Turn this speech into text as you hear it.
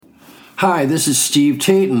Hi, this is Steve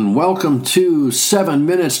Tayton. Welcome to 7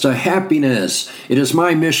 Minutes to Happiness. It is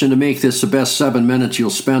my mission to make this the best 7 minutes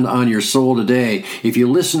you'll spend on your soul today. If you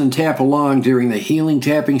listen and tap along during the healing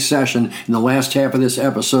tapping session in the last half of this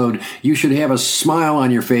episode, you should have a smile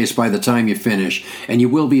on your face by the time you finish, and you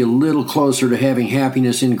will be a little closer to having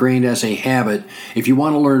happiness ingrained as a habit. If you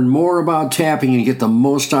want to learn more about tapping and get the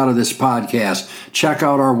most out of this podcast, check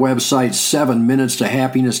out our website,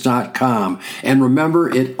 7minutestohappiness.com. And remember,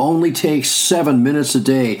 it only takes 7 minutes a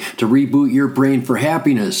day to reboot your brain for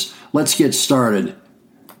happiness. Let's get started.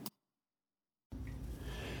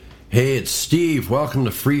 Hey, it's Steve. Welcome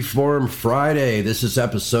to Freeform Friday. This is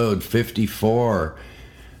episode 54.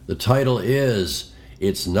 The title is,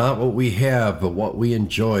 It's Not What We Have, But What We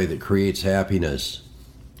Enjoy That Creates Happiness.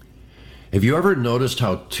 Have you ever noticed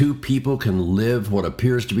how two people can live what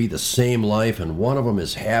appears to be the same life and one of them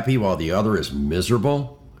is happy while the other is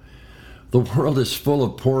miserable? The world is full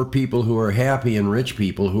of poor people who are happy and rich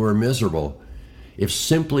people who are miserable. If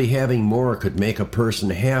simply having more could make a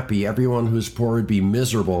person happy, everyone who's poor would be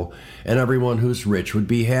miserable and everyone who's rich would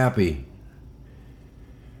be happy.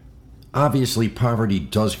 Obviously, poverty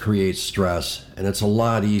does create stress, and it's a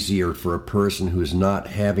lot easier for a person who's not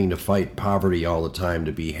having to fight poverty all the time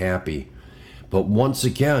to be happy. But once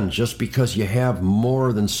again, just because you have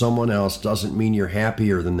more than someone else doesn't mean you're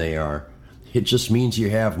happier than they are. It just means you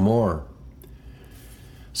have more.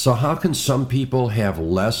 So how can some people have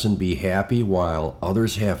less and be happy while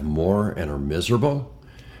others have more and are miserable?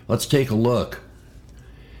 Let's take a look.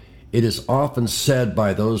 It is often said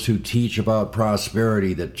by those who teach about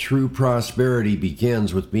prosperity that true prosperity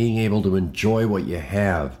begins with being able to enjoy what you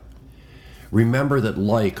have. Remember that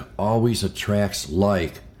like always attracts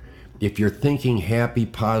like. If you're thinking happy,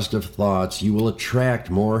 positive thoughts, you will attract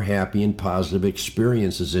more happy and positive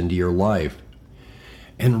experiences into your life.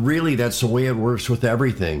 And really, that's the way it works with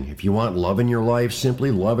everything. If you want love in your life,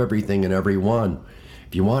 simply love everything and everyone.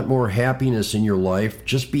 If you want more happiness in your life,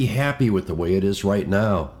 just be happy with the way it is right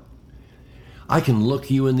now. I can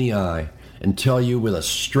look you in the eye and tell you with a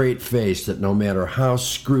straight face that no matter how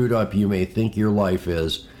screwed up you may think your life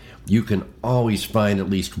is, you can always find at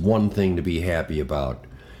least one thing to be happy about.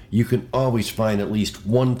 You can always find at least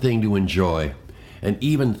one thing to enjoy. And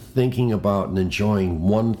even thinking about and enjoying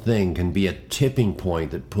one thing can be a tipping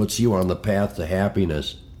point that puts you on the path to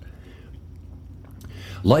happiness.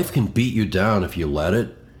 Life can beat you down if you let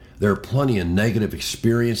it. There are plenty of negative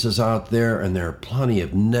experiences out there, and there are plenty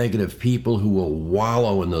of negative people who will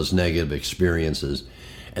wallow in those negative experiences,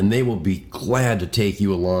 and they will be glad to take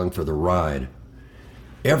you along for the ride.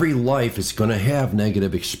 Every life is going to have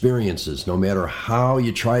negative experiences. No matter how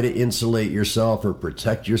you try to insulate yourself or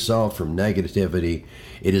protect yourself from negativity,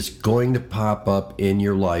 it is going to pop up in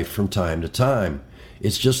your life from time to time.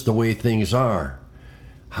 It's just the way things are.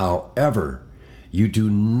 However, you do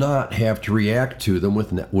not have to react to them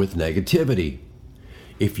with negativity.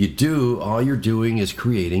 If you do, all you're doing is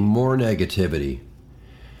creating more negativity.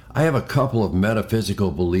 I have a couple of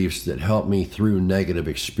metaphysical beliefs that help me through negative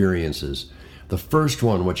experiences. The first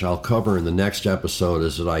one, which I'll cover in the next episode,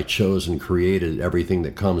 is that I chose and created everything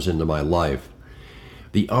that comes into my life.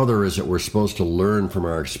 The other is that we're supposed to learn from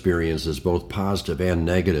our experiences, both positive and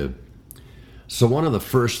negative. So one of the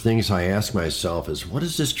first things I ask myself is, what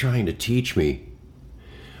is this trying to teach me?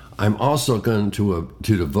 I'm also going to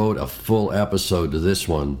devote a full episode to this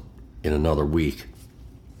one in another week.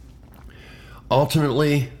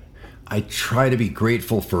 Ultimately, I try to be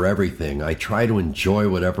grateful for everything. I try to enjoy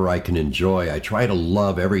whatever I can enjoy. I try to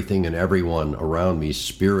love everything and everyone around me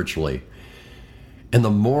spiritually. And the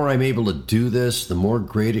more I'm able to do this, the more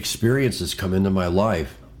great experiences come into my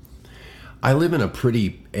life. I live in a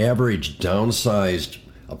pretty average, downsized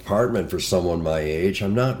apartment for someone my age.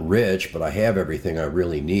 I'm not rich, but I have everything I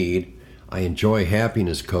really need. I enjoy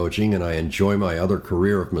happiness coaching, and I enjoy my other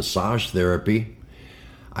career of massage therapy.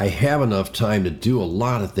 I have enough time to do a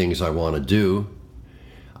lot of things I want to do.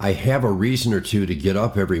 I have a reason or two to get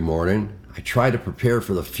up every morning. I try to prepare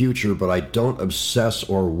for the future, but I don't obsess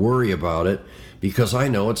or worry about it because I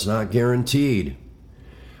know it's not guaranteed.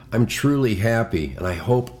 I'm truly happy, and I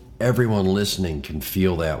hope everyone listening can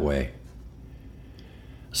feel that way.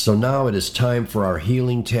 So now it is time for our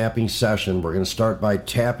healing tapping session. We're going to start by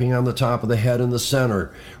tapping on the top of the head in the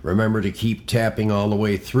center. Remember to keep tapping all the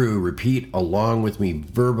way through. Repeat along with me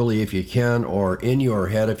verbally if you can, or in your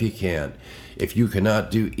head if you can. If you cannot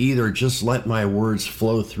do either, just let my words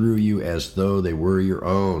flow through you as though they were your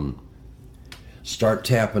own. Start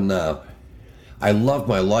tapping now. I love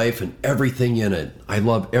my life and everything in it. I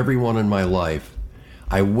love everyone in my life.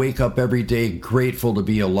 I wake up every day grateful to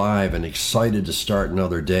be alive and excited to start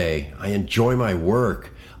another day. I enjoy my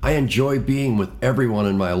work. I enjoy being with everyone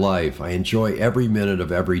in my life. I enjoy every minute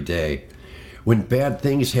of every day. When bad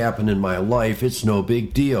things happen in my life, it's no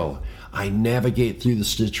big deal. I navigate through the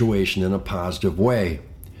situation in a positive way.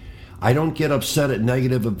 I don't get upset at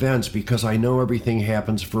negative events because I know everything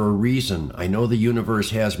happens for a reason. I know the universe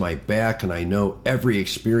has my back, and I know every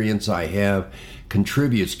experience I have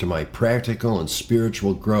contributes to my practical and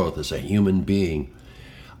spiritual growth as a human being.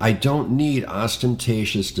 I don't need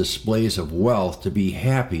ostentatious displays of wealth to be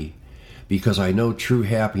happy because I know true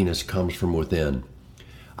happiness comes from within.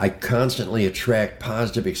 I constantly attract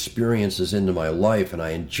positive experiences into my life, and I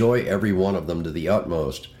enjoy every one of them to the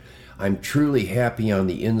utmost. I'm truly happy on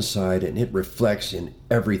the inside, and it reflects in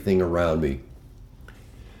everything around me.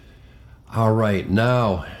 All right,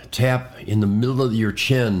 now tap in the middle of your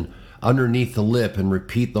chin, underneath the lip, and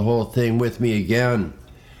repeat the whole thing with me again.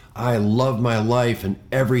 I love my life and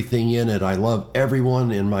everything in it. I love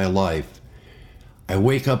everyone in my life. I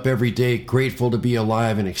wake up every day grateful to be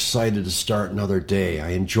alive and excited to start another day.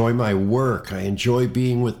 I enjoy my work. I enjoy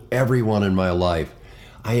being with everyone in my life.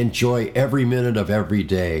 I enjoy every minute of every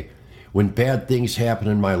day. When bad things happen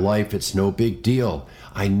in my life, it's no big deal.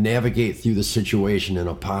 I navigate through the situation in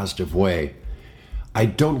a positive way. I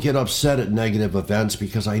don't get upset at negative events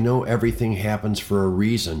because I know everything happens for a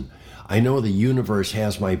reason. I know the universe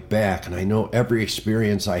has my back, and I know every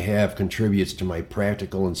experience I have contributes to my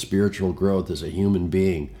practical and spiritual growth as a human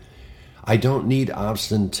being. I don't need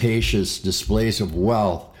ostentatious displays of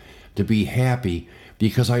wealth to be happy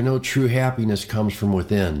because I know true happiness comes from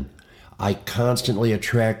within. I constantly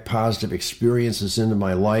attract positive experiences into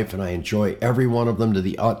my life, and I enjoy every one of them to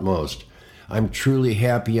the utmost. I'm truly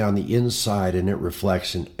happy on the inside, and it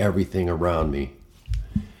reflects in everything around me.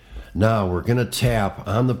 Now we're going to tap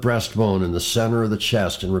on the breastbone in the center of the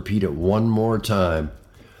chest and repeat it one more time.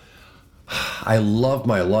 I love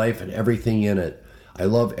my life and everything in it. I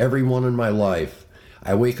love everyone in my life.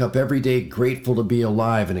 I wake up every day grateful to be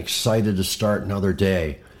alive and excited to start another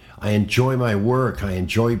day. I enjoy my work. I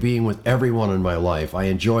enjoy being with everyone in my life. I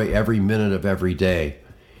enjoy every minute of every day.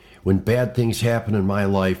 When bad things happen in my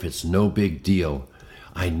life, it's no big deal.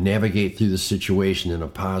 I navigate through the situation in a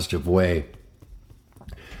positive way.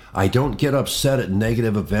 I don't get upset at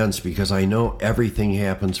negative events because I know everything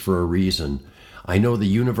happens for a reason. I know the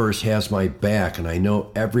universe has my back, and I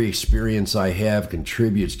know every experience I have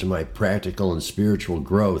contributes to my practical and spiritual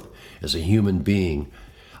growth as a human being.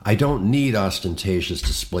 I don't need ostentatious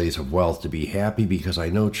displays of wealth to be happy because I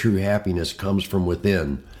know true happiness comes from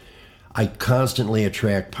within. I constantly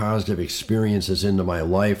attract positive experiences into my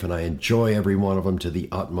life, and I enjoy every one of them to the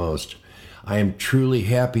utmost. I am truly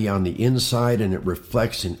happy on the inside, and it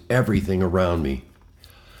reflects in everything around me.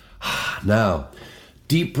 Now,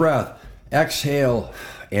 deep breath, exhale,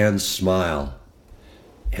 and smile.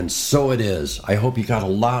 And so it is. I hope you got a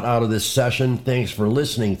lot out of this session. Thanks for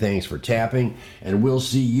listening. Thanks for tapping. And we'll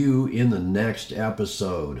see you in the next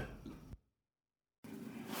episode.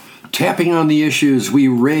 Tapping on the issues we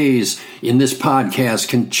raise in this podcast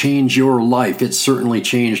can change your life. It certainly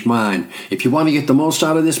changed mine. If you want to get the most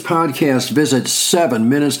out of this podcast, visit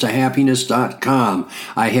 7minutesToHappiness.com.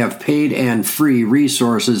 I have paid and free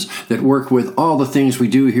resources that work with all the things we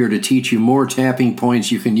do here to teach you more tapping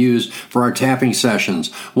points you can use for our tapping sessions.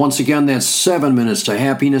 Once again, that's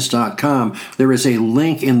 7minutesToHappiness.com. There is a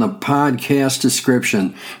link in the podcast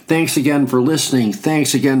description. Thanks again for listening.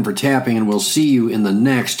 Thanks again for tapping, and we'll see you in the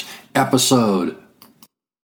next episode.